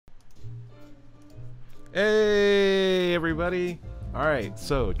Hey everybody. Alright,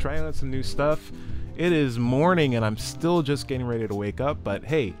 so trying out some new stuff. It is morning and I'm still just getting ready to wake up, but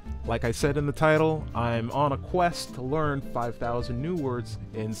hey, like I said in the title, I'm on a quest to learn 5,000 new words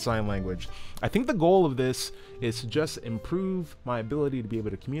in sign language. I think the goal of this is to just improve my ability to be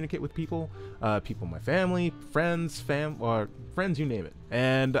able to communicate with people, people in my family, friends, friends, you name it.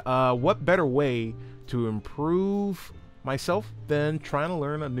 And what better way to improve myself than trying to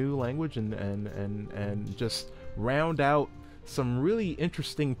learn a new language and just round out some really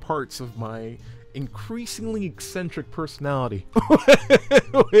interesting parts of my increasingly eccentric personality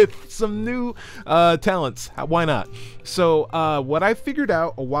with some new talents. Why not? So what I figured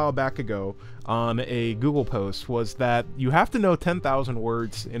out a while back ago on a Google post was that you have to know 10,000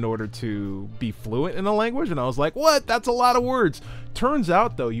 words in order to be fluent in a language, and I was like, what? That's a lot of words. Turns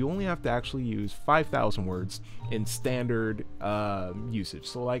out though, you only have to actually use 5,000 words in standard usage.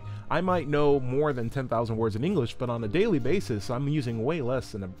 So like, I might know more than 10,000 words in English, but on a daily basis I'm using way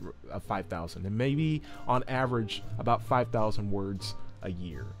less than a 5,000, and maybe on average about 5,000 words a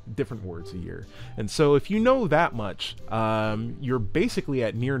year, different words a year. And so if you know that much, you're basically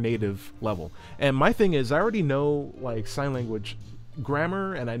at near native level. And my thing is, I already know like sign language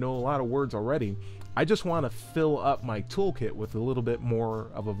grammar and I know a lot of words already. I just want to fill up my toolkit with a little bit more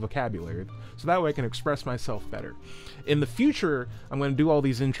of a vocabulary, so that way I can express myself better. In the future, I'm going to do all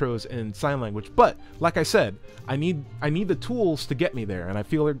these intros in sign language, but like I said, I need the tools to get me there, and I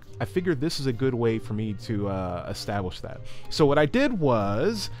figured this is a good way for me to establish that. So what I did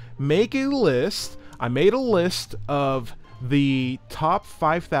was make a list. I made a list of the top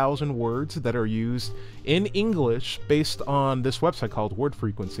 5,000 words that are used in English based on this website called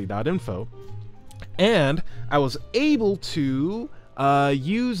wordfrequency.info. And I was able to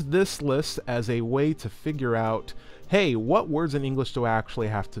use this list as a way to figure out, hey, what words in English do I actually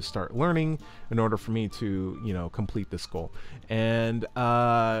have to start learning in order for me to, you know, complete this goal? And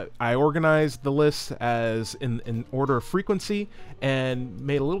I organized the list as in order of frequency and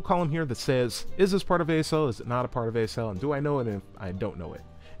made a little column here that says, is this part of ASL? Is it not a part of ASL? And do I know it? And if I don't know it.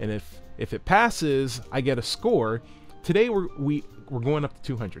 And if it passes, I get a score. Today we're going up to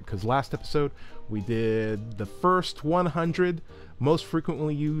 200 because last episode we did the first 100 most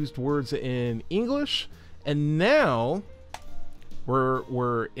frequently used words in English, and now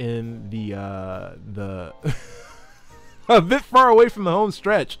we're in the a bit far away from the home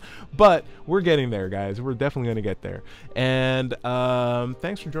stretch, but we're getting there, guys. We're definitely going to get there. And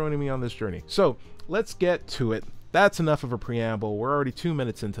thanks for joining me on this journey. So let's get to it. That's enough of a preamble. We're already 2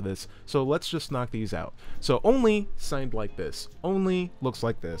 minutes into this, so let's just knock these out. So only signed like this. Only looks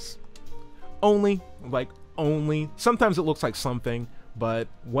like this. Only, like only. Sometimes it looks like something, but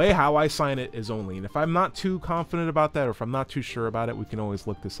way how I sign it is only. And if I'm not too confident about that, or if I'm not too sure about it, we can always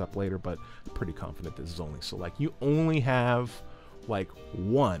look this up later, but I'm pretty confident this is only. So like, you only have like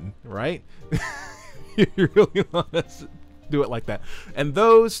one, right? You really want to do it like that. And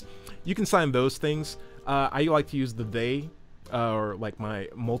those, you can sign those things. I like to use the they, or like my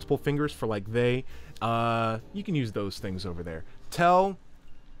multiple fingers for like they. You can use those things over there. Tell.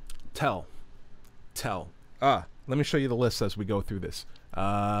 Let me show you the list as we go through this.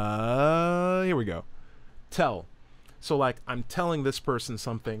 Here we go. Tell. So like, I'm telling this person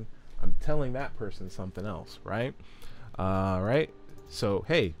something. I'm telling that person something else, right? Right? So,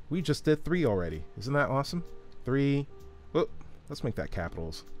 hey, we just did 3 already. Isn't that awesome? 3. Whoop. Let's make that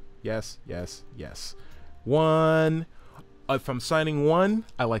capitals. Yes, yes, yes. 1. If I'm signing 1,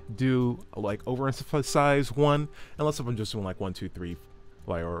 I like to do like overemphasize 1, unless if I'm just doing like 1, 2, 3,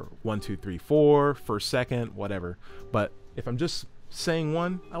 like, or 1, 2, 3, 4, first, second, whatever. But if I'm just saying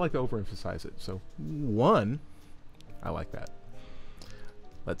 1, I like to overemphasize it. So 1, I like that.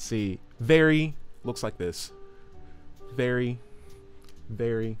 Let's see. Very looks like this. Very,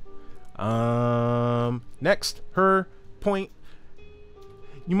 very. Next, her, point.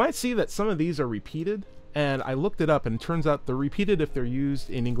 You might see that some of these are repeated, and I looked it up, and it turns out they're repeated if they're used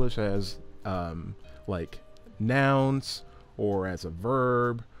in English as like nouns, or as a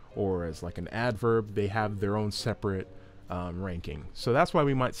verb, or as like an adverb. They have their own separate ranking. So that's why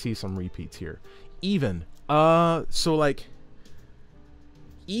we might see some repeats here. Even. So like,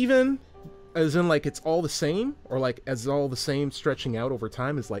 even as in like it's all the same, or like as all the same stretching out over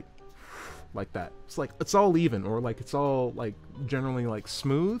time is like that. It's like it's all even, or like it's all like generally like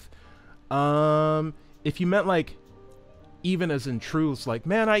smooth. If you meant like even as in truths, like,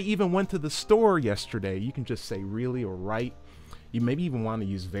 man, I even went to the store yesterday, you can just say really or right. You maybe even want to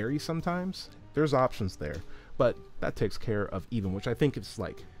use very sometimes. There's options there, but that takes care of even, which I think is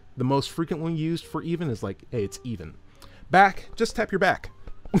like the most frequently used for even is like, hey, it's even. Back, just tap your back.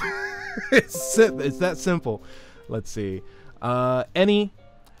 It's that simple. Let's see. Any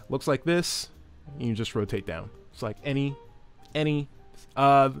looks like this. You just rotate down. It's like any.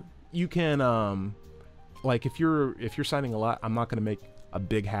 You can like if you're signing a lot, I'm not gonna make a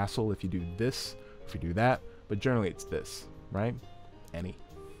big hassle if you do this, if you do that, but generally it's this, right? Any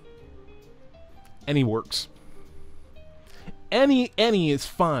works. Any is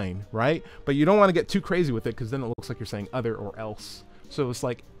fine, right? But you don't want to get too crazy with it because then it looks like you're saying other or else. So it's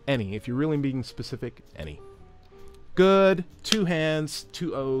like any. If you're really being specific, any. Good. 2 hands,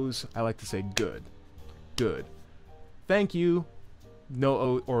 2 O's. I like to say good. Good. Thank you. No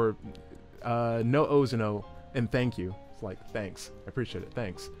O or no O's and O and thank you. It's like thanks. I appreciate it.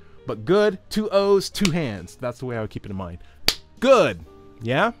 Thanks. But good. 2 O's, 2 hands. That's the way I would keep it in mind. Good.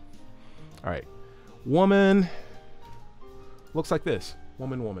 Yeah? All right. Woman. Looks like this.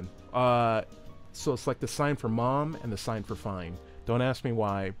 Woman. So it's like the sign for mom and the sign for fine. Don't ask me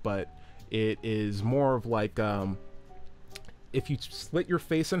why, but it is more of like if you split your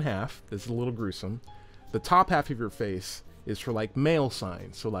face in half, this is a little gruesome. The top half of your face is for like male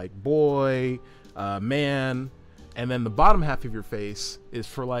signs, so like boy, man, and then the bottom half of your face is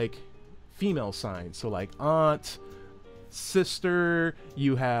for like female signs, so like aunt, sister,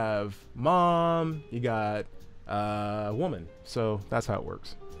 you have mom, you got woman. So that's how it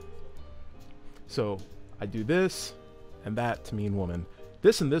works. So I do this and that to mean woman.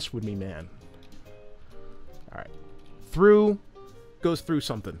 This and this would mean man. All right. Through goes through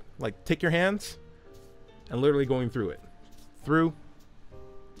something. Like take your hands and literally going through it. Through.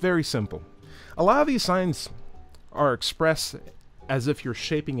 Very simple. A lot of these signs are expressed as if you're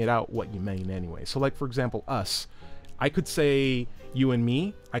shaping it out what you mean anyway. So like for example, us. I could say you and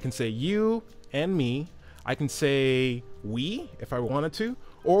me. I can say you and me. I can say we if I wanted to,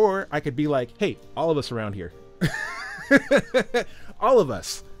 or I could be like, hey, all of us around here. All of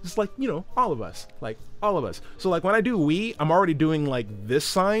us. Just like, you know, all of us. Like, all of us. So like when I do we, I'm already doing like this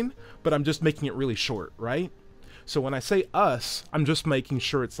sign, but I'm just making it really short, right? So when I say us, I'm just making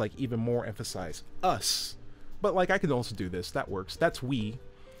sure it's like even more emphasized. Us. But like I can also do this. That works. That's we.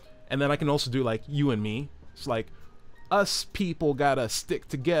 And then I can also do like you and me. It's like us people gotta stick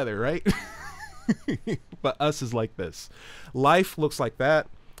together, right? But us is like this. Life looks like that.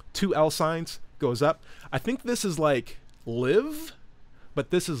 2 L signs goes up. I think this is like live, but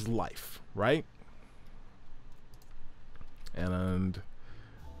this is life, right? And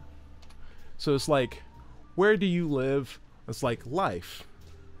so it's like, where do you live? It's like life.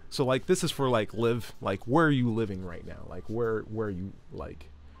 So like this is for like live, like where are you living right now? Like where are you like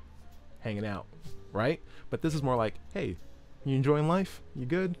hanging out, right? But this is more like, hey, you enjoying life? You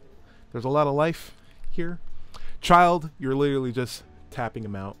good? There's a lot of life here. Child, you're literally just tapping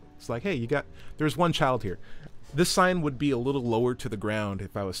him out. It's like, hey, there's one child here. This sign would be a little lower to the ground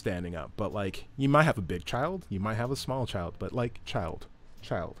if I was standing up, but like, you might have a big child, you might have a small child, but like child,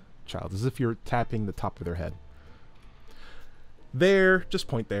 as if you're tapping the top of their head. There, just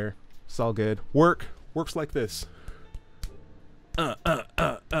point there. It's all good. Works like this.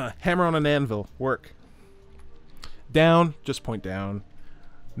 Hammer on an anvil, work. Down, just point down.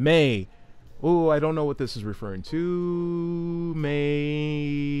 May. Oh, I don't know what this is referring to.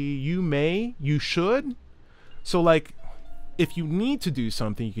 You should. So like, if you need to do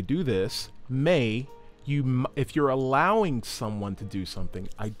something, you could do this. May, if you're allowing someone to do something.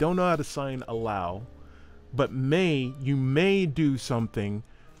 I don't know how to sign allow, but you may do something.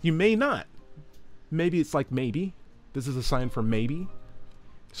 You may not. Maybe it's like maybe. This is a sign for maybe.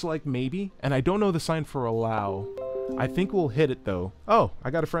 So like maybe. And I don't know the sign for allow. I think we'll hit it though. Oh,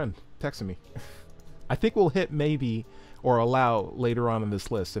 I got a friend texting me. I think we'll hit maybe or allow later on in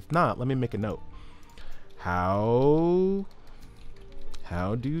this list. If not, let me make a note. How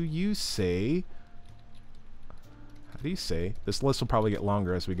do you say this list will probably get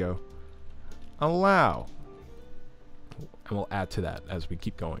longer as we go. Allow. And we'll add to that as we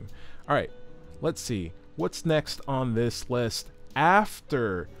keep going. All right, let's see. What's next on this list?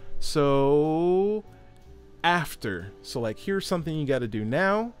 After. So like here's something you got to do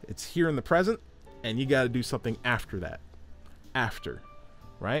now. It's here in the present, and you got to do something after that. After,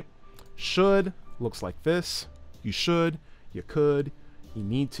 right? Should looks like this. You should, you could, you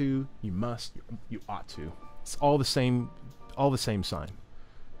need to, you must, you ought to. It's all the same sign.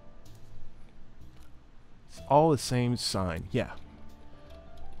 It's all the same sign. Yeah.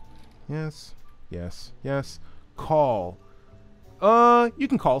 Yes. Call. You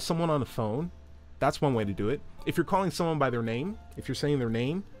can call someone on the phone. That's one way to do it. If you're calling someone by their name, if you're saying their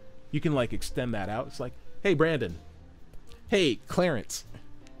name, you can like extend that out. It's like, hey, Brandon. Hey, Clarence.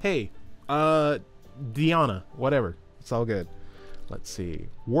 Hey, Deanna. Whatever. It's all good. Let's see.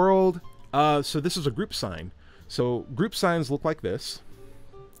 World. So this is a group sign. So group signs look like this.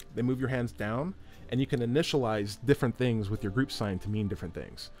 They move your hands down, and you can initialize different things with your group sign to mean different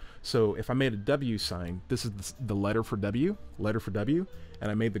things. So if I made a W sign, this is the letter for W,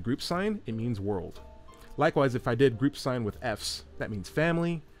 and I made the group sign, it means world. Likewise, if I did group sign with F's, that means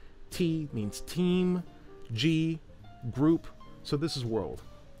family, T means team, G, group, so this is world.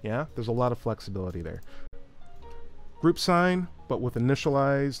 Yeah, there's a lot of flexibility there. Group sign, but with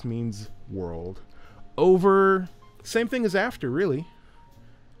initialized means world. Over, same thing as after, really.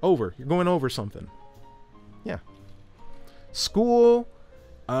 Over, you're going over something. Yeah. School,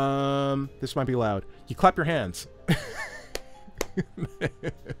 this might be loud. You clap your hands.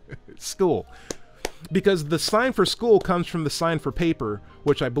 School. Because the sign for school comes from the sign for paper,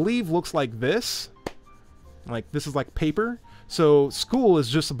 which I believe looks like this. Like, this is like paper. So school is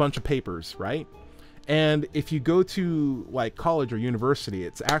just a bunch of papers, right? And if you go to like college or university,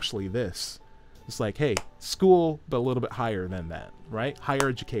 it's actually this. It's like, hey, school, but a little bit higher than that, right? Higher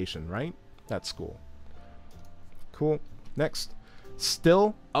education, right? That's school. Cool. Next.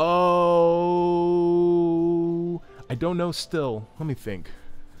 Still. Oh, I don't know still. Let me think.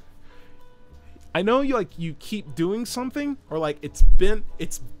 I know you keep doing something, or like it's been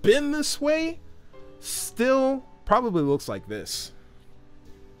this way. Still probably looks like this.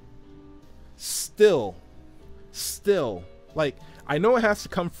 Still. Like, I know it has to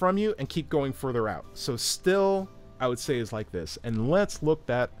come from you and keep going further out. So still, I would say is like this. And let's look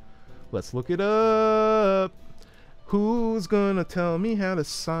it up. Who's gonna tell me how to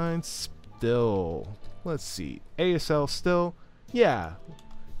sign still? Let's see. ASL still. Yeah,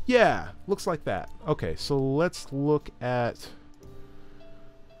 looks like that. Okay, so let's look at,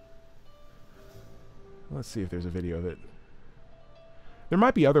 let's see if there's a video of it. There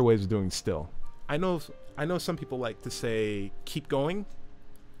might be other ways of doing still. I know some people like to say keep going,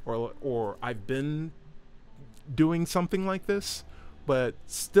 or I've been doing something like this, but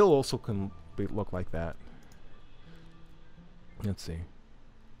still also can look like that. Let's see.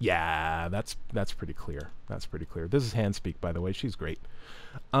 Yeah, that's pretty clear. That's pretty clear. This is Handspeak, by the way. She's great.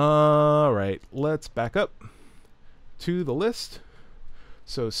 All right, let's back up to the list.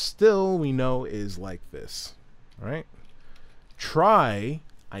 So still we know is like this. All right. Try,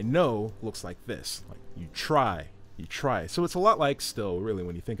 I know, looks like this. Like you try. So it's a lot like still, really,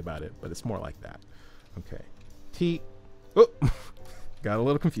 when you think about it, but it's more like that. Okay. T. Oh, got a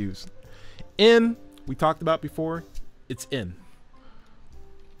little confused. In, we talked about before. It's in.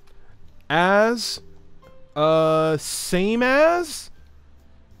 As, same as,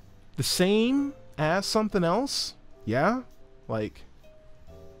 the same as something else. Yeah, like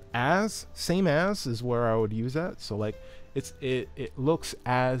as, same as is where I would use that. So like it looks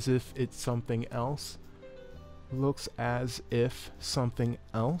as if it's something else. Looks as if something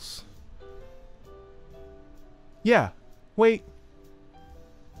else. Yeah, wait.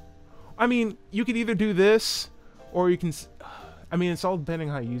 I mean, you could either do this, or you can. I mean, it's all depending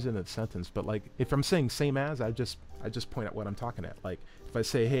on how you use it in a sentence. But like, if I'm saying same as, I just point out what I'm talking at. Like, if I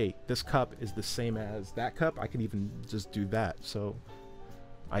say, hey, this cup is the same as that cup, I can even just do that. So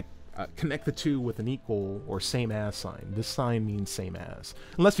I connect the two with an equal or same as sign. This sign means same as.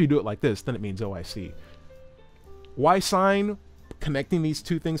 Unless you do it like this, then it means OIC. Y sign, connecting these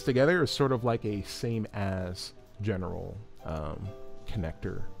two things together is sort of like a same as general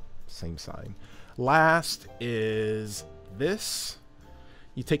connector, same sign. Last is this.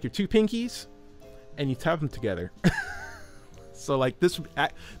 You take your two pinkies and you tap them together. So like this would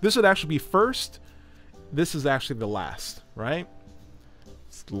actually be first. This is actually the last, right?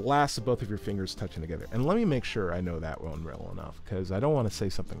 It's the last of both of your fingers touching together. And let me make sure I know that one well enough, because I don't want to say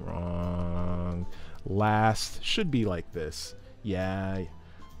something wrong. Last should be like this. Yeah,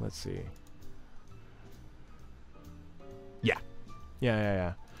 let's see.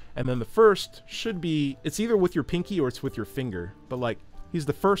 Yeah. And then the first should be, it's either with your pinky or it's with your finger. But like, he's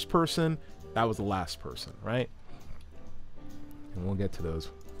the first person, that was the last person, right? And we'll get to those.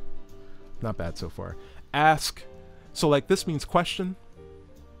 Not bad so far. Ask. So like this means question,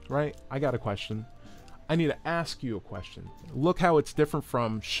 right? I got a question. I need to ask you a question. Look how it's different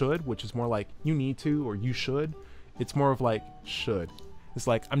from should, which is more like you need to or you should. It's more of like should. It's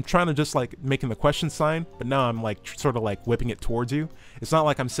like I'm trying to just like making the question sign, but now I'm like sort of like whipping it towards you. It's not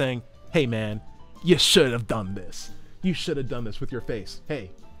like I'm saying, hey man, you should have done this. You should have done this with your face.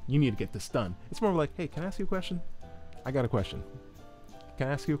 Hey, you need to get this done. It's more like, hey, can I ask you a question? I got a question. Can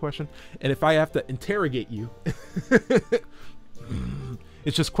I ask you a question? And if I have to interrogate you,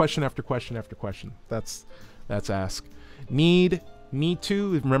 it's just question after question after question. That's ask. Need, Need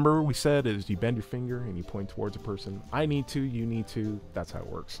to, remember we said, is you bend your finger and you point towards a person. I need to, you need to. That's how it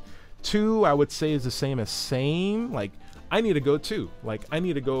works. To, I would say, is the same as same. Like, I need to go too. Like, I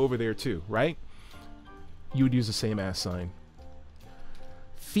need to go over there too, right? You would use the same as sign.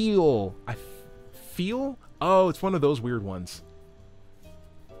 Feel. Feel? Oh, it's one of those weird ones.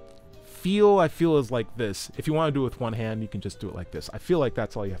 Feel, I feel, is like this. If you want to do it with one hand, you can just do it like this. I feel like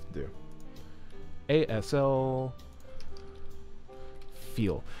that's all you have to do. ASL.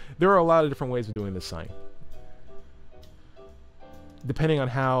 Feel. There are a lot of different ways of doing this sign, depending on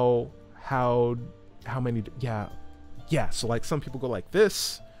how many. Yeah, so like some people go like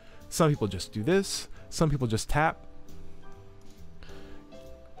this, some people just do this, some people just tap.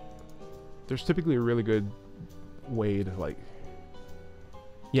 There's typically a really good way to like,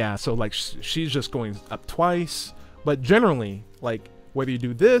 yeah, so like she's just going up twice, but generally, like, whether you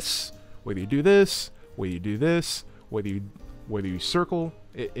do this, whether you do this, whether you do this, whether you circle,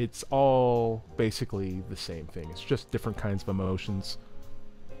 it's all basically the same thing. It's just different kinds of emotions.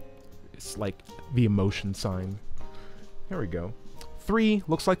 It's like the emotion sign. There we go. 3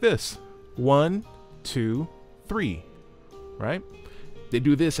 looks like this. 1, 2, 3. Right? They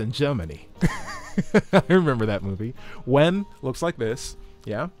do this in Germany. I remember that movie. When looks like this.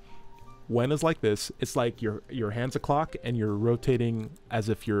 Yeah. When is like this. It's like your hand's a clock and you're rotating as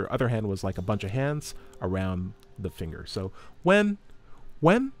if your other hand was like a bunch of hands around the finger. So when,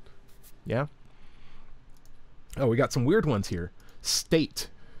 yeah. Oh, we got some weird ones here. State.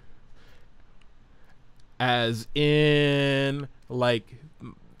 As in like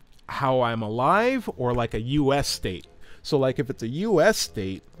how I'm alive, or like a US state. So like if it's a US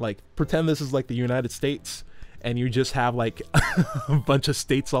state, like pretend this is like the United States and you just have like a bunch of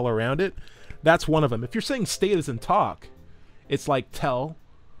states all around it. That's one of them. If you're saying state as in talk, it's like tell.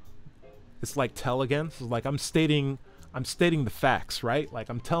 It's like tell again. So like I'm stating the facts, right? Like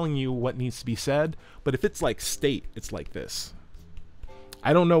I'm telling you what needs to be said. But if it's like state, it's like this.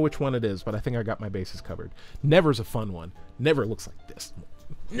 I don't know which one it is, but I think I got my bases covered. Never's a fun one. Never looks like this.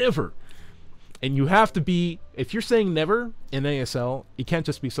 Never. And you have to be, if you're saying never in ASL, it can't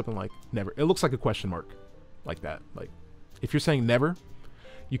just be something like never. It looks like a question mark like that. Like if you're saying never,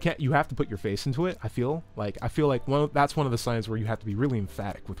 you have to put your face into it. I feel like that's one of the signs where you have to be really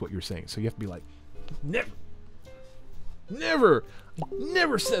emphatic with what you're saying. So you have to be like, never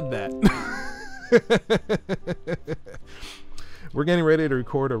said that. We're getting ready to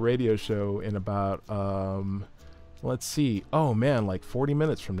record a radio show in about, let's see. Oh man, like 40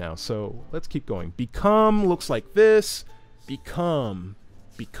 minutes from now. So let's keep going. Become looks like this. Become.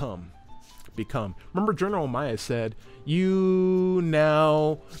 Remember General Maya said, "You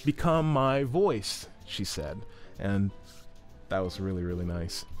now become my voice," she said. And that was really, really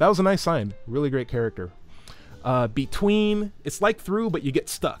nice. That was a nice sign. Really great character. Between, it's like through, but you get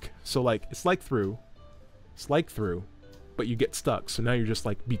stuck. So like, it's like through, but you get stuck. So now you're just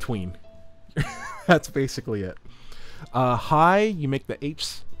like between. That's basically it. High, you make the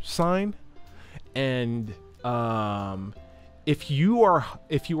H sign. And if you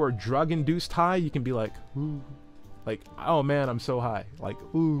are drug induced high, you can be like, ooh, like, oh man, I'm so high, like,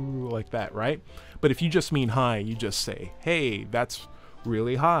 ooh, like that, right? But if you just mean high, you just say, hey, that's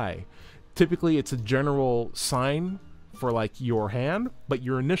really high. Typically it's a general sign for like your hand, but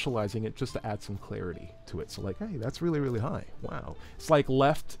you're initializing it just to add some clarity to it. So like, hey, that's really, really high. Wow. It's like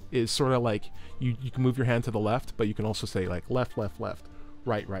left is sort of like you can move your hand to the left, but you can also say like left, left, left,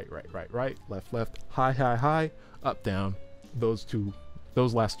 right, left, left, high, up, down. Those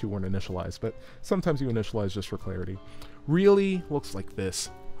last two weren't initialized, but sometimes you initialize just for clarity. Really looks like this.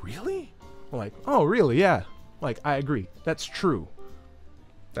 Really? Like, oh, really? Yeah. Like, I agree. That's true.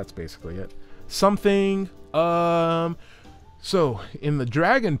 That's basically it. Something, so in the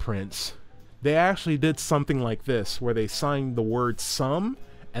Dragon Prince, they actually did something like this, where they signed the word some,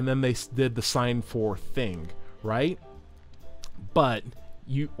 and then they did the sign for thing, right? But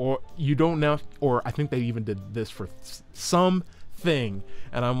you don't know, or I think they even did this for something,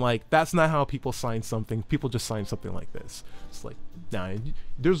 and I'm like, that's not how people sign something. People just sign something like this. It's like, nah,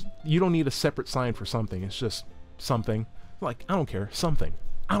 you don't need a separate sign for something. It's just something. Like, I don't care, something.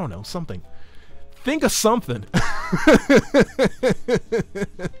 I don't know, something. Think of something.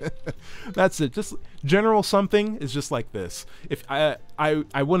 That's it. Just general something is just like this. If I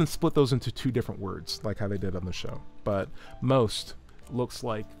wouldn't split those into two different words like how they did on the show. But most looks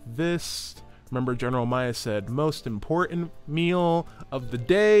like this. Remember General Maya said most important meal of the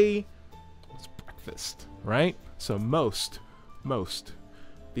day was breakfast, right? So most.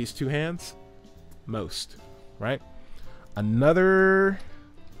 These two hands, most, right? Another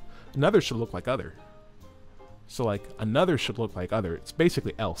should look like other. So like another should look like other. It's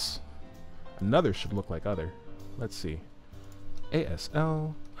basically else. Another should look like other. Let's see.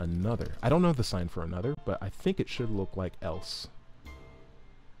 ASL, another. I don't know the sign for another, but I think it should look like else.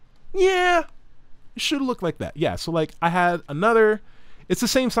 Yeah, it should look like that. Yeah, so like I had another. It's the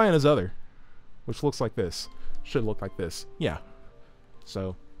same sign as other, which looks like this. Should look like this. Yeah.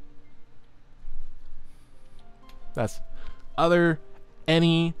 So that's other,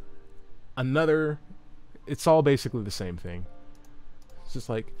 any, another. It's all basically the same thing. It's just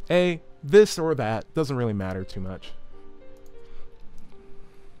like a, this or that. Doesn't really matter too much.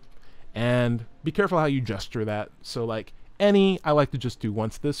 And be careful how you gesture that. So like any, I like to just do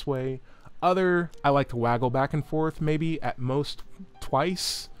once this way. Other, I like to waggle back and forth, maybe at most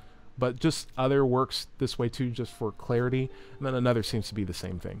twice. But just other works this way too, just for clarity. And then another seems to be the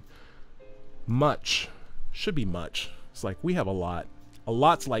same thing. Much should be much. It's like we have a lot. A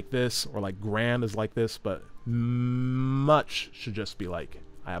lot's like this, or like grand is like this, but much should just be like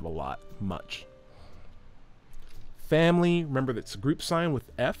I have a lot. Much. Family, remember that's a group sign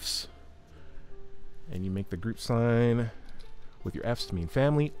with F's. And you make the group sign with your F's to mean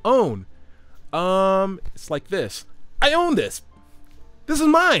family. Own. It's like this. I own this. This is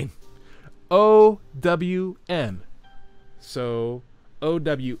mine. O-W-N. So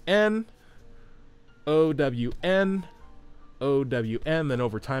O-W-N, O-W-N, O-W-N. Then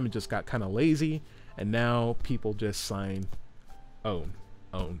over time it just got kind of lazy. And now people just sign own,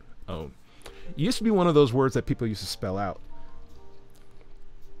 own, own. It used to be one of those words that people used to spell out.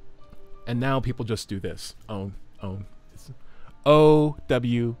 And now people just do this. Own, own. It's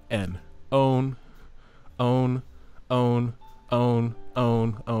O-W-N. Own, own, own, own,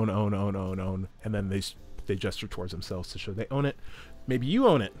 own, own, own, own, own, own. And then they gesture towards themselves to show they own it. Maybe you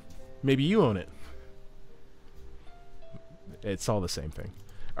own it. Maybe you own it. It's all the same thing.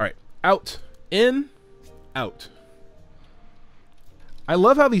 All right. Out, in, out. I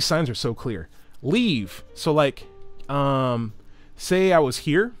love how these signs are so clear. Leave. So like, say I was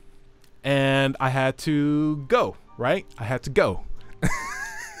here and I had to go, right? I had to go.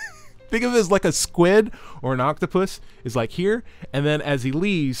 Think of it as like a squid or an octopus is like here. And then as he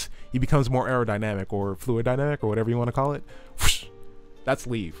leaves, he becomes more aerodynamic or fluid dynamic or whatever you want to call it. That's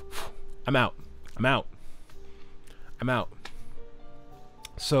leave. I'm out. I'm out. I'm out.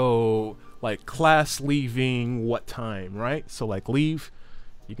 So like class leaving what time, right? So like leave,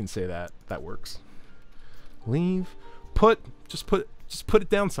 you can say that. That works. Leave. Put, just put it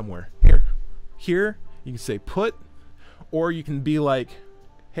down somewhere. Here, you can say put, or you can be like,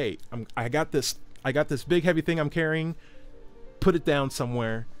 hey, I got this big heavy thing I'm carrying. Put it down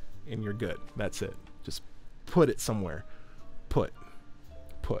somewhere and you're good. That's it. Just put it somewhere. Put.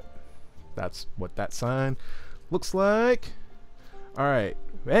 That's what that sign looks like. All right.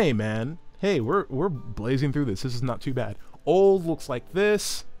 Hey man. Hey, we're blazing through this. This is not too bad. Old looks like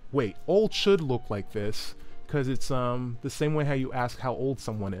this. Wait, old should look like this because it's the same way how you ask how old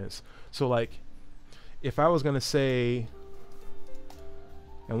someone is. So like if I was going to say,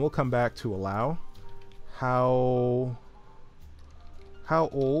 and we'll come back to allow, how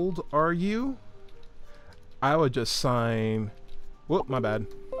old are you? I would just sign, whoop, my bad.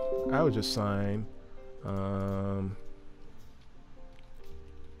 I would just sign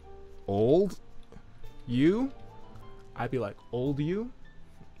old you. I'd be like old you.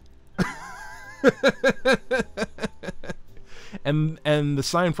 and the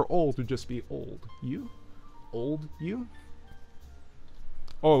sign for old would just be old you. Old you.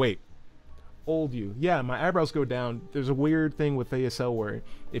 Oh wait, old you. Yeah, my eyebrows go down. There's a weird thing with ASL where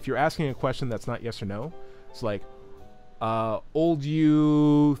if you're asking a question that's not yes or no, it's like old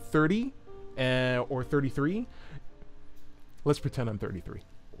you 30 or 33. Let's pretend I'm 33.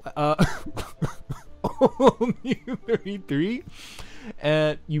 Old you 33,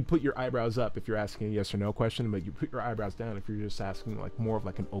 and you put your eyebrows up if you're asking a yes or no question, but you put your eyebrows down if you're just asking like more of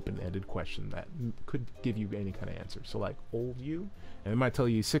like an open-ended question that could give you any kind of answer. So like old you, and they might tell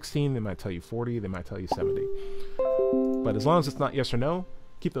you 16, they might tell you 40, they might tell you 70. But as long as it's not yes or no,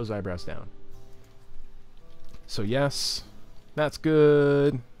 keep those eyebrows down. So yes, that's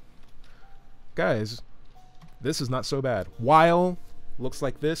good. Guys, this is not so bad. While looks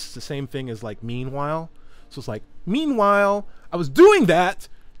like this. It's the same thing as like meanwhile. So it's like, meanwhile, I was doing that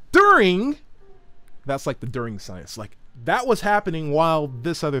during. That's like the during sign. It's like that was happening while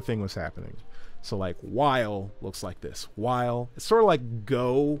this other thing was happening. So like while looks like this. While. It's sort of like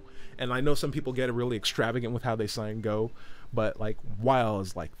go. And I know some people get really extravagant with how they sign go. But like while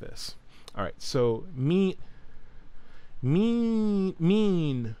is like this. All right. So mean.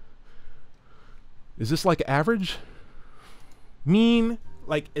 Is this like average? Mean,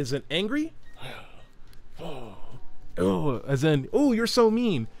 like, is it angry? Oh, as in, oh, you're so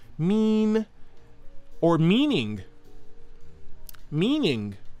mean. Mean, or meaning.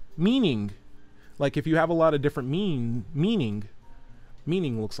 Meaning. Like if you have a lot of different meaning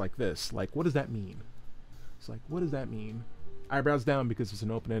looks like this. Like, what does that mean? It's like, what does that mean? Eyebrows down because it's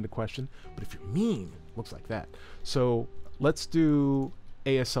an open-ended question. But if you're mean, looks like that. So let's do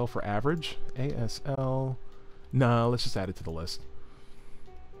ASL for average. ASL. Nah, let's just add it to the list.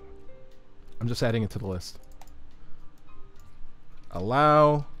 I'm just adding it to the list.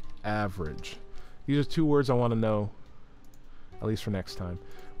 Allow, average. These are 2 words I want to know, at least for next time.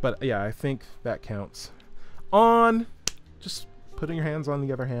 But yeah, I think that counts. On, just putting your hands on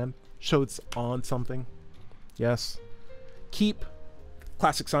the other hand. Show it's on something. Yes. Keep,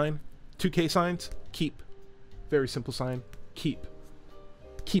 classic sign. 2K signs, keep. Very simple sign, keep.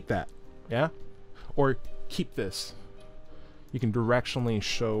 Keep that, yeah? Or keep this. You can directionally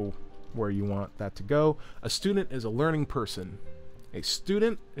show where you want that to go. A student is a learning person. A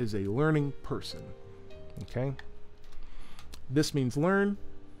student is a learning person. Okay? This means learn.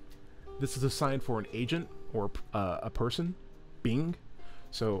 This is a sign for an agent or a person, being.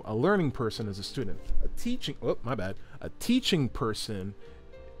 So a learning person is a student. A teaching, oh, my bad. A teaching person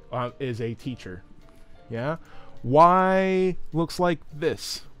is a teacher. Yeah? Y looks like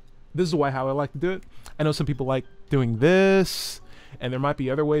this. This is how I like to do it. I know some people like doing this, and there might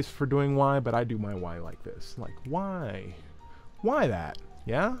be other ways for doing Y, but I do my Y like this. Like, why? Why that?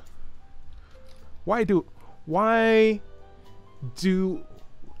 Yeah? Why do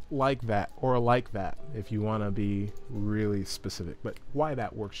like that, or like that, if you want to be really specific. But why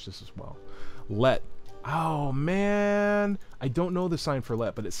that works just as well. Let. Oh, man. I don't know the sign for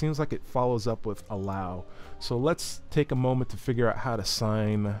let, but it seems like it follows up with allow. So let's take a moment to figure out how to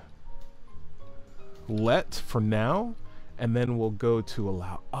sign let for now, and then we'll go to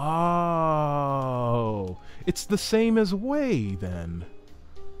allow. Oh, it's the same as way then.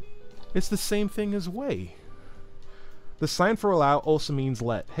 It's the same thing as way. The sign for allow also means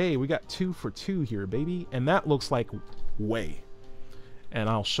let. Hey, we got 2 for 2 here, baby. And that looks like way. And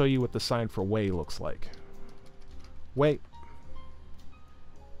I'll show you what the sign for way looks like. Way.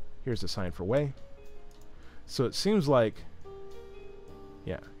 Here's the sign for way. So it seems like,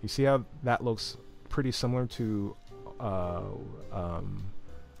 yeah, you see how that looks pretty similar to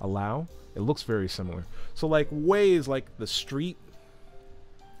allow? It looks very similar. So like way is like the street,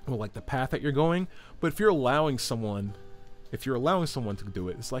 or like the path that you're going. But if you're allowing someone to do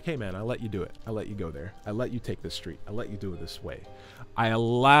it, it's like, hey man, I let you do it. I let you go there. I let you take this street. I let you do it this way. I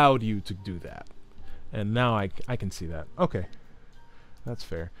allowed you to do that. And now I can see that. Okay. That's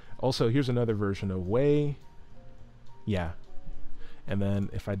fair. Also, here's another version of way. Yeah. And then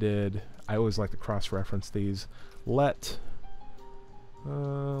if I always like to cross-reference these. Let.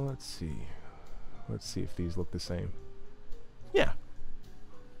 Let's see. Let's see if these look the same. Yeah.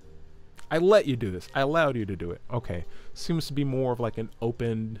 I let you do this. I allowed you to do it. Okay. Seems to be more of like an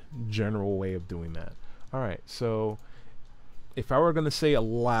open, general way of doing that. Alright, so if I were going to say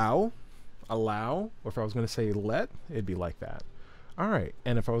allow, or if I was going to say let, it'd be like that. Alright,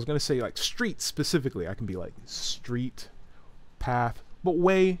 and if I was going to say like street specifically, I can be like street, path, but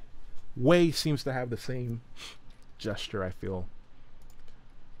way seems to have the same gesture, I feel.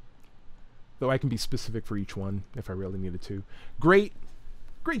 Though I can be specific for each one if I really needed to. Great.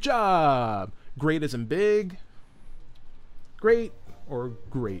 Great job. Great as in big. Great or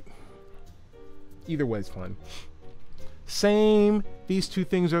great. Either way is fine. Same. These 2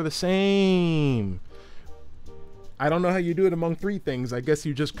 things are the same. I don't know how you do it among 3 things. I guess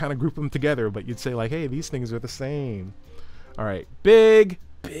you just kind of group them together, but you'd say like, hey, these things are the same. All right. Big.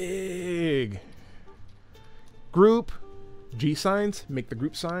 Big. Group. G signs. Make the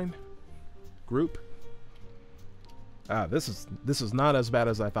group sign. Group. This is not as bad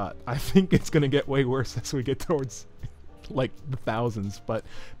as I thought. I think it's gonna get way worse as we get towards like the thousands. But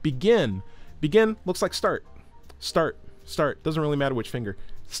begin looks like start. Doesn't really matter which finger.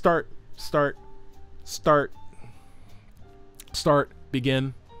 Start.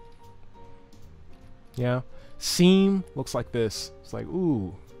 Begin. Yeah. Seam looks like this. It's like,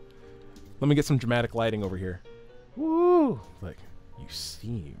 ooh. Let me get some dramatic lighting over here. Woo! Like, you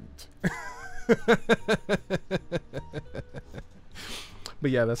seemed. But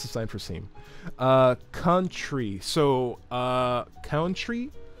yeah, that's the sign for seam. Country. So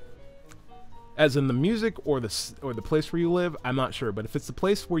country, as in the music or the place where you live, I'm not sure, but if it's the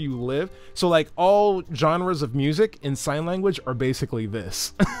place where you live, so like all genres of music in sign language are basically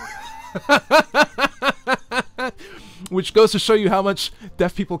this. Which goes to show you how much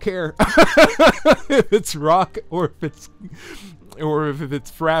deaf people care. If it's rock or if it's or if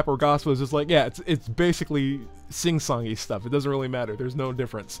it's rap or gospel, it's just like, yeah, it's basically sing-songy stuff. It doesn't really matter. There's no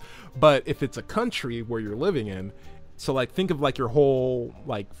difference. But if it's a country where you're living in, so like think of like your whole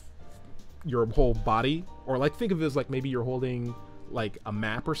body, or like think of it as like maybe you're holding like a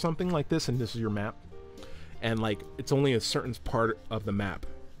map or something like this, and this is your map, and like it's only a certain part of the map,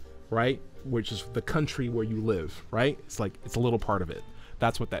 right? Which is the country where you live, right? It's like it's a little part of it.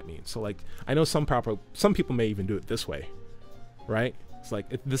 That's what that means. So like I know some people may even do it this way, right? It's like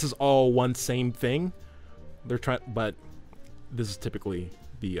this is all one same thing. They're trying, but this is typically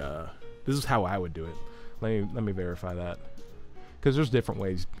the this is how I would do it. Let me verify that, because there's different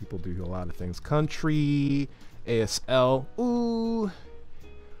ways people do a lot of things. Country, ASL. Ooh.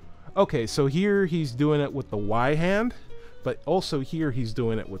 Okay, so here he's doing it with the Y hand, but also here he's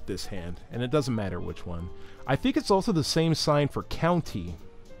doing it with this hand, and it doesn't matter which one. I think it's also the same sign for county,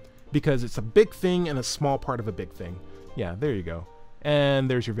 because it's a big thing and a small part of a big thing. Yeah, there you go. And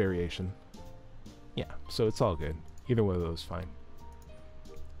there's your variation. Yeah, so it's all good. Either one of those is fine.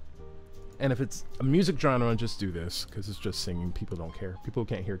 And if it's a music genre, just do this, because it's just singing. People don't care. People who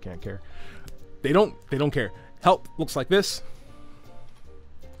can't hear can't care. They don't care. Help looks like this.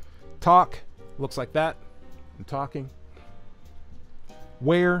 Talk looks like that. I'm talking.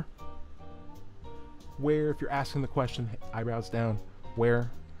 Where, if you're asking the question, eyebrows down. Where?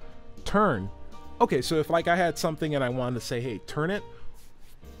 Turn. Okay, so if like I had something and I wanted to say, hey, turn it,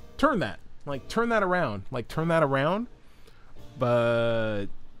 turn that. Like turn that around. Like turn that around. But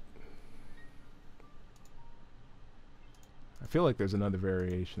I feel like there's another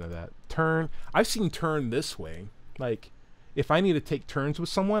variation of that. Turn. I've seen turn this way. Like if I need to take turns with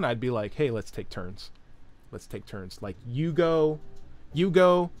someone, I'd be like, hey, let's take turns. Let's take turns. Like you go,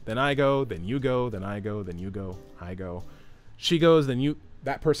 then I go, then you go, then I go, then you go, I go. She goes, then you,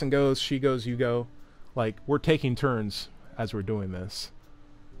 that person goes, she goes, you go. Like we're taking turns as we're doing this.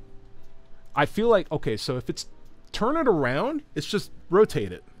 I feel like, okay, so if it's turn it around, it's just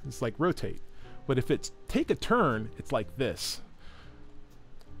rotate it. It's like rotate. But if it's take a turn, it's like this.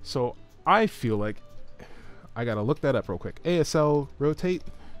 So I feel like I gotta look that up real quick. ASL rotate.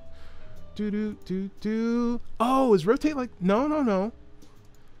 Oh, is rotate like no.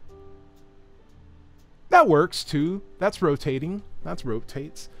 That works too. That's rotating. That's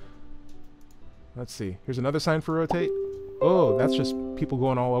rotates. Let's see. Here's another sign for rotate. Oh, that's just people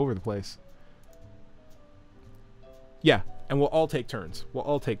going all over the place. Yeah, and we'll all take turns. We'll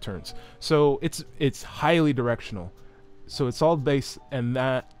all take turns. So it's highly directional. So it's all based, and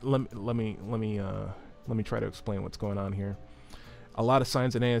that let me try to explain what's going on here. A lot of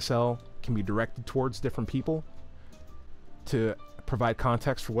signs in ASL can be directed towards different people to provide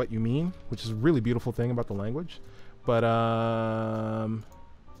context for what you mean, which is a really beautiful thing about the language. But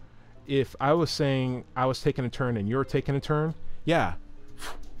if I was saying I was taking a turn and you're taking a turn, yeah,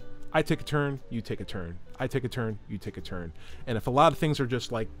 I take a turn, you take a turn. I take a turn, you take a turn. And if a lot of things are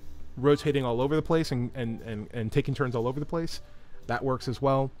just like rotating all over the place and taking turns all over the place, that works as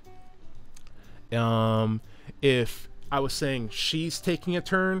well. If I was saying she's taking a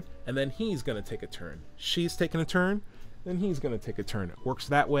turn and then he's gonna take a turn, she's taking a turn, then he's gonna take a turn. It works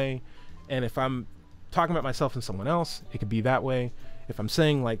that way. And if I'm talking about myself and someone else, it could be that way. If I'm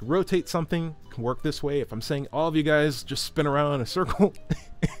saying like rotate something, it can work this way. If I'm saying all of you guys just spin around in a circle,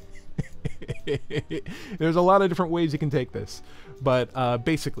 there's a lot of different ways you can take this. But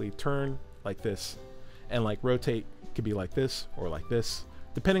basically turn like this, and like rotate could be like this or like this,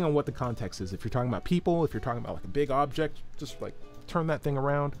 depending on what the context is. If you're talking about people, if you're talking about like a big object, just like turn that thing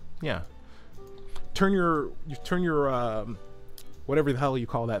around. Yeah, turn your whatever the hell you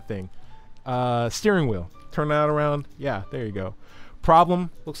call that thing, steering wheel, turn that around. Yeah, there you go. Problem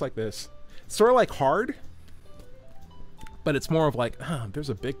looks like this. It's sort of like hard, but it's more of like, there's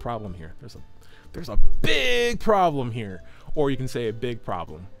a big problem here. There's a big problem here. Or you can say a big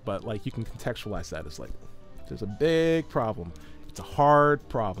problem, but like you can contextualize that as like, there's a big problem. It's a hard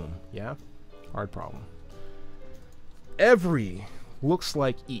problem. Yeah, hard problem. Every looks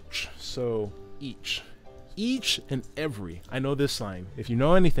like each. So each and every. I know this sign. If you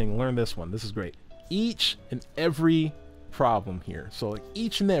know anything, learn this one. This is great. Each and every problem here. So like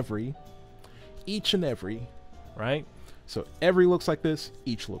each and every, right? So every looks like this,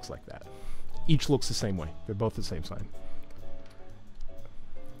 each looks like that. Each looks the same way. They're both the same sign.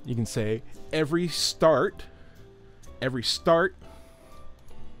 You can say every start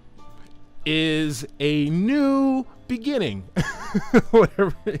is a new beginning.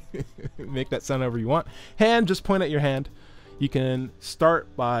 Whatever. Make that sound however you want. Hand, just point at your hand. You can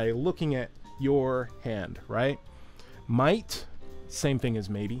start by looking at your hand, right? Might, same thing as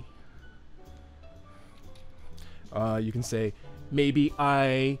maybe. You can say maybe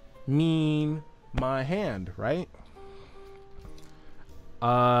I mean my hand, right?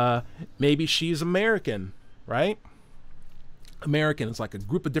 Maybe she's American, right? American is like a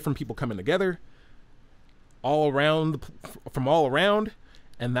group of different people coming together all around, from all around,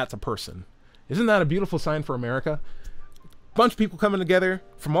 and that's a person. Isn't that a beautiful sign for America? Bunch of people coming together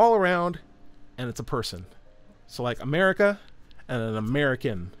from all around, and it's a person. So like America and an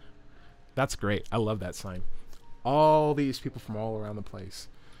American. That's great. I love that sign. All these people from all around the place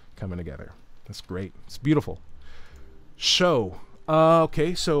coming together. That's great. It's beautiful. Show.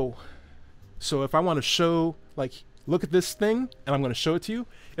 Okay, so if I want to show, like, look at this thing, and I'm going to show it to you.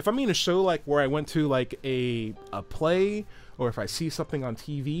 If I mean a show like where I went to like a play, or if I see something on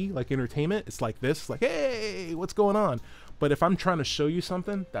TV, like entertainment, it's like this, like, hey, what's going on? But if I'm trying to show you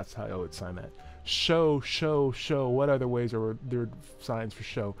something, that's how I would sign that. Show, show, show. What other ways are there signs for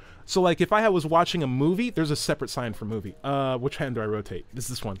show? So like if I was watching a movie, there's a separate sign for movie. Which hand do I rotate?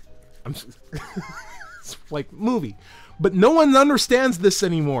 This one. I'm just it's like movie. But no one understands this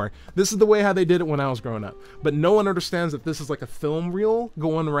anymore. This is the way how they did it when I was growing up. But no one understands that this is like a film reel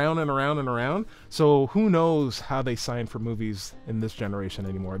going around and around and around. So who knows how they sign for movies in this generation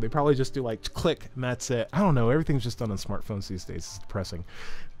anymore? They probably just do like click and that's it. I don't know. Everything's just done on smartphones these days. It's depressing.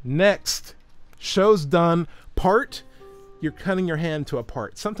 Next. Show's done. Part. You're cutting your hand to a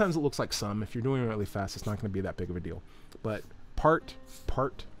part. Sometimes it looks like some. If you're doing it really fast, it's not going to be that big of a deal. But part.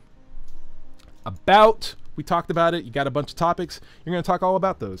 About. We talked about it. You got a bunch of topics. You're going to talk all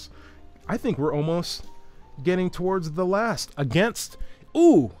about those. I think we're almost getting towards the last. Against.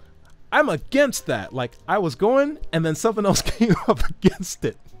 Ooh, I'm against that. Like, I was going, and then something else came up against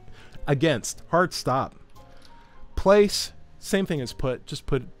it. Against. Hard stop. Place. Same thing as put. Just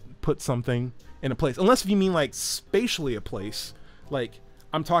put something in a place. Unless if you mean, like, spatially a place. Like,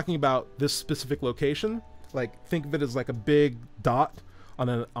 I'm talking about this specific location. Like, think of it as, like, a big dot on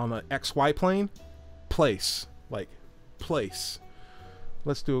an XY plane. Place, like place.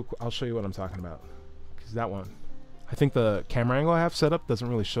 Let's do. I'll show you what I'm talking about. Because that one, I think the camera angle I have set up doesn't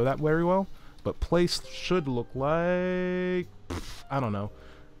really show that very well. But place should look like, I don't know.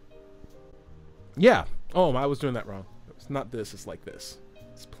 Yeah. Oh, I was doing that wrong. It's not this. It's like this.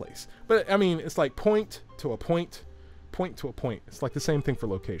 It's place. But I mean, it's like point to a point, point to a point. It's like the same thing for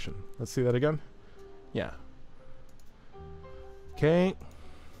location. Let's see that again. Yeah. Okay.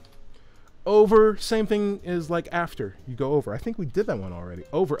 Over, same thing is like after you go over. I think we did that one already.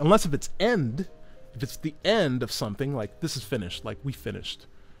 Over, unless if it's end, if it's the end of something, like this is finished, like we finished.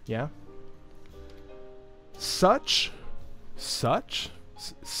 Yeah. Such.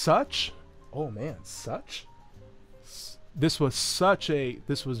 Oh man, such. This was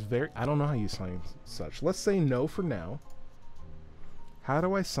very, I don't know how you sign such. Let's say no for now. How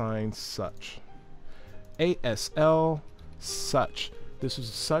do I sign such? ASL, such. This is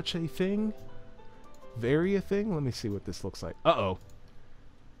such a thing. Very a thing. Let me see what this looks like. Uh-oh.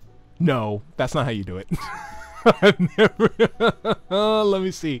 No, that's not how you do it. I've never. Let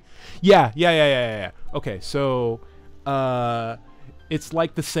me see. Yeah. Okay, so it's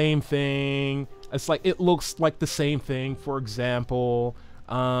like the same thing. It's like it looks like the same thing. For example,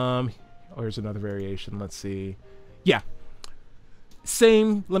 here's another variation. Let's see. Yeah.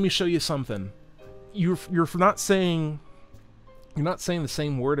 Same. Let me show you something. You're not saying the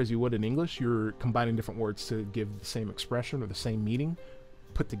same word as you would in English. You're combining different words to give the same expression or the same meaning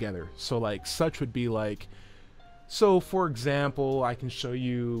put together. So like such would be like, so for example, I can show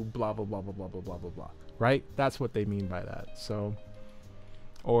you blah blah blah blah blah blah blah blah blah. Right? That's what they mean by that. So,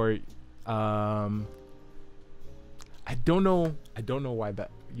 or I don't know why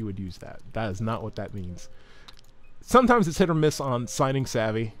that you would use that. That is not what that means. Sometimes it's hit or miss on signing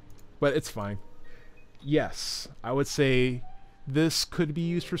savvy, but it's fine. Yes, I would say this could be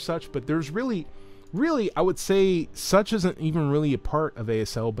used for such, but there's really, I would say such isn't even really a part of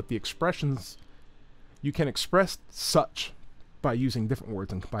ASL, but the expressions, you can express such by using different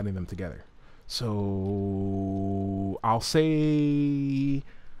words and combining them together. So I'll say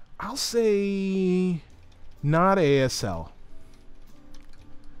not ASL,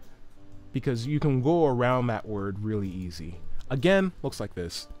 because you can go around that word really easy. Again, looks like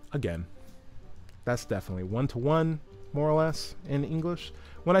this. Again, that's definitely one-to-one, more or less, in English.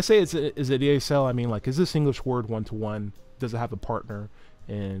 When I say is it ASL, I mean like, is this English word one-to-one? Does it have a partner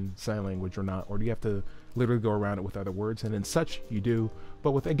in sign language or not? Or do you have to literally go around it with other words? And in such, you do.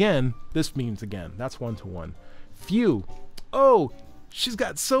 But with again, this means again. That's one-to-one. Few. Oh, she's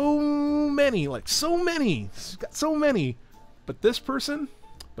got so many. Like, so many. She's got so many. But this person,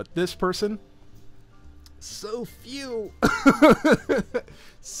 so few.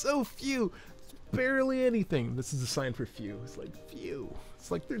 So few. barely anything. This is a sign for few. It's like few.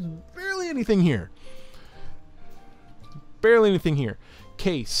 It's like there's barely anything here. Barely anything here.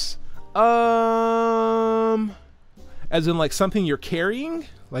 Case. As in like something you're carrying,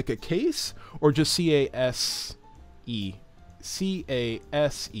 like a case, or just C-A-S-E.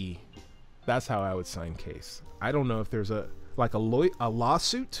 C-A-S-E. That's how I would sign case. I don't know if there's a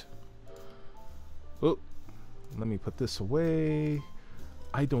lawsuit. Oh, let me put this away.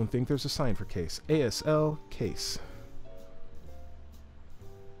 I don't think there's a sign for case. ASL case.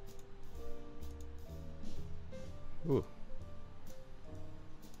 Ooh.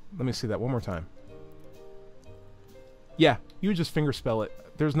 Let me see that one more time. Yeah, you would just finger spell it.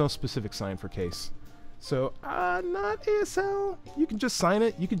 There's no specific sign for case. So, not ASL. You can just sign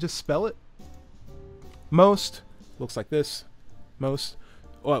it. You can just spell it. Most looks like this. Most.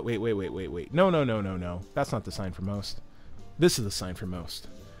 Oh, wait. No. That's not the sign for most. This is the sign for most.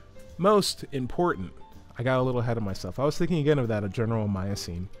 Most important. I got a little ahead of myself. I was thinking again of that, a general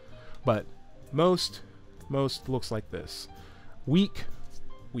myosine. But most looks like this. Week.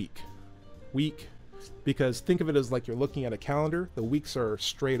 Because think of it as like you're looking at a calendar. The weeks are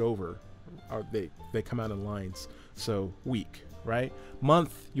straight over. They come out in lines. So week, right?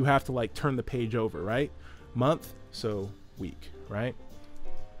 Month, you have to like turn the page over, right? Month, so week, right?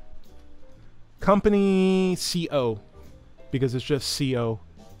 Company, CO, because it's just CO.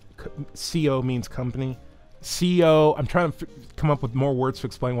 CO means company. CO, I'm trying to come up with more words to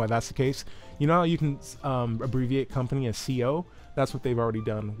explain why that's the case. You know how you can abbreviate company as CO? That's what they've already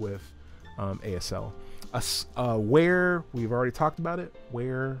done with ASL. Where, we've already talked about it.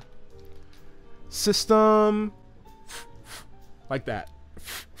 Where, system, like that.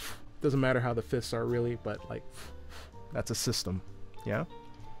 Doesn't matter how the fists are really, but like, that's a system. Yeah.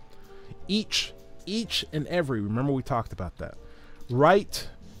 Each and every, remember we talked about that. Right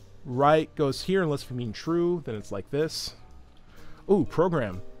goes here unless we mean true, then it's like this. Ooh,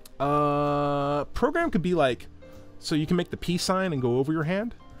 program. Program could be like, so you can make the P sign and go over your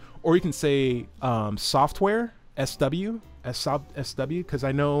hand, or you can say software, SW, because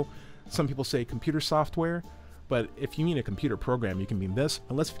I know some people say computer software, but if you mean a computer program, you can mean this,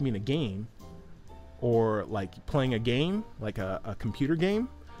 unless if you mean a game, or like playing a game, like a computer game,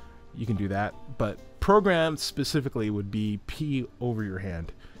 you can do that. But program specifically would be P over your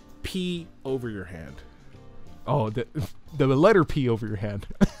hand. P over your hand. Oh, the letter P over your hand.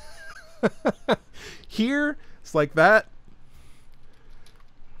 Here, it's like that.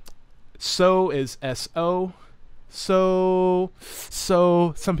 So is SO. So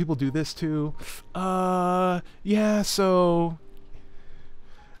some people do this too. Yeah, so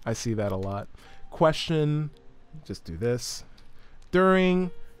I see that a lot. Question, just do this.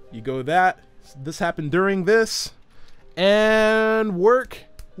 During, you go that. This happened during this. And work,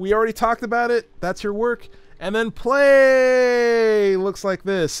 we already talked about it. That's your work. And then play looks like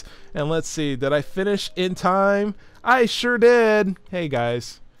this. And let's see, did I finish in time? I sure did. Hey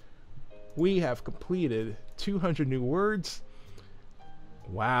guys, we have completed 200 new words.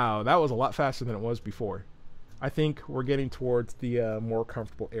 Wow, that was a lot faster than it was before. I think we're getting towards the more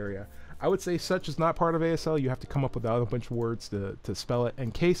comfortable area. I would say such is not part of ASL. You have to come up with a bunch of words to spell it.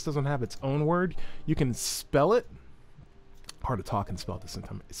 And case doesn't have its own word. You can spell it. Hard to talk and spell at the same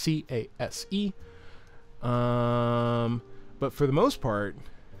time. C-A-S-E. But for the most part,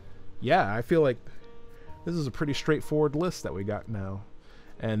 yeah, I feel like this is a pretty straightforward list that we got now.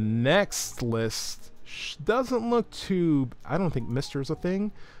 And next list doesn't look too, I don't think Mr. is a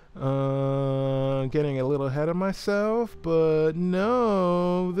thing. Getting a little ahead of myself, but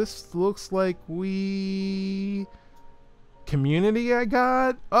no, this looks like community I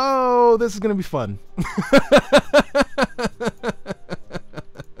got. Oh, this is gonna be fun.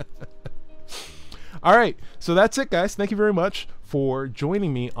 All right, so that's it, guys. Thank you very much for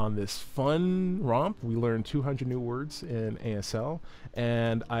joining me on this fun romp. We learned 200 new words in ASL,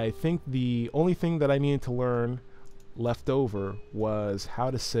 and I think the only thing that I needed to learn left over was how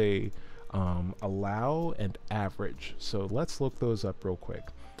to say allow and average. So let's look those up real quick.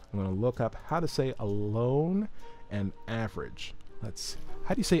 I'm going to look up how to say alone and average.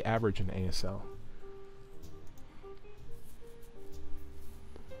 How do you say average in ASL?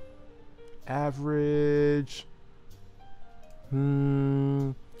 Average. Let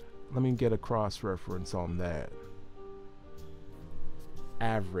me get a cross reference on that.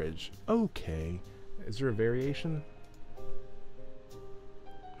 Average. Okay. Is there a variation?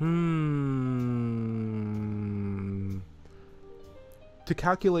 To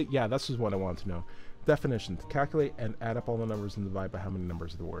calculate, yeah, this is what I want to know. Definition: to calculate and add up all the numbers and divide by how many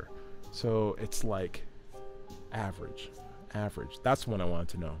numbers there were. So it's like average. That's what I want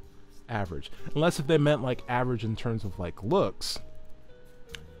to know. average. Unless if they meant like average in terms of like looks.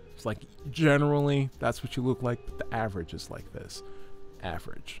 It's like generally that's what you look like, but the average is like this.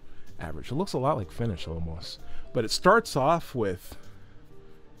 Average. Average. It looks a lot like Finnish almost. But it starts off with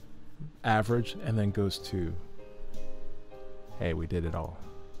average and then goes to, hey, we did it all.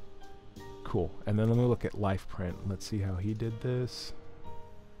 Cool. And then let me look at life print. Let's see how he did this.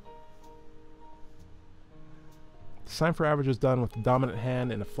 The sign for average is done with the dominant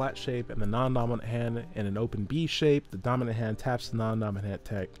hand in a flat shape and the non-dominant hand in an open B shape. The dominant hand taps the non-dominant hand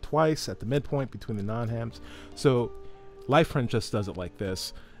tag twice at the midpoint between the non-hands. So life print just does it like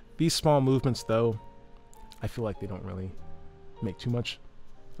this. These small movements, though, I feel like they don't really make too much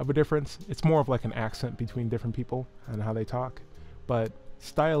of a difference. It's more of like an accent between different people and how they talk. But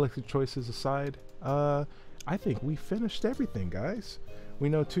stylistic choices aside, I think we finished everything, guys. We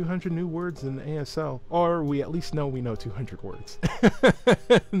know 200 new words in ASL, or we at least know we know 200 words.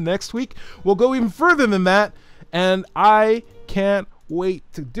 Next week, we'll go even further than that, and I can't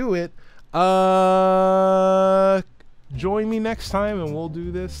wait to do it. Join me next time, and we'll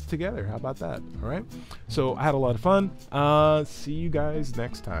do this together. How about that? All right? So I had a lot of fun. See you guys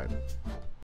next time.